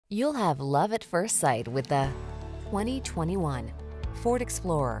You'll have love at first sight with the 2021 Ford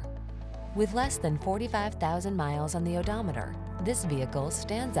Explorer. With less than 45,000 miles on the odometer, this vehicle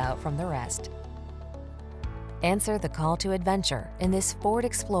stands out from the rest. Answer the call to adventure in this Ford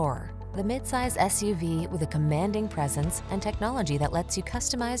Explorer, the midsize SUV with a commanding presence and technology that lets you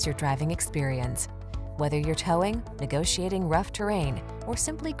customize your driving experience. Whether you're towing, negotiating rough terrain, or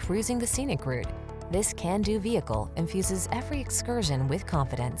simply cruising the scenic route, this can-do vehicle infuses every excursion with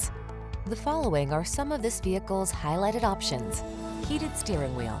confidence. The following are some of this vehicle's highlighted options: heated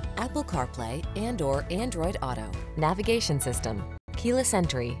steering wheel, Apple CarPlay and/or Android Auto, navigation system, keyless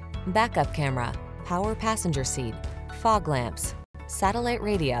entry, backup camera, power passenger seat, fog lamps, satellite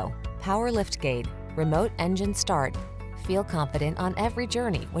radio, power liftgate, remote engine start. Feel confident on every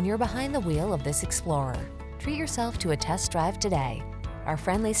journey when you're behind the wheel of this Explorer. Treat yourself to a test drive today. Our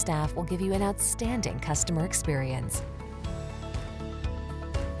friendly staff will give you an outstanding customer experience.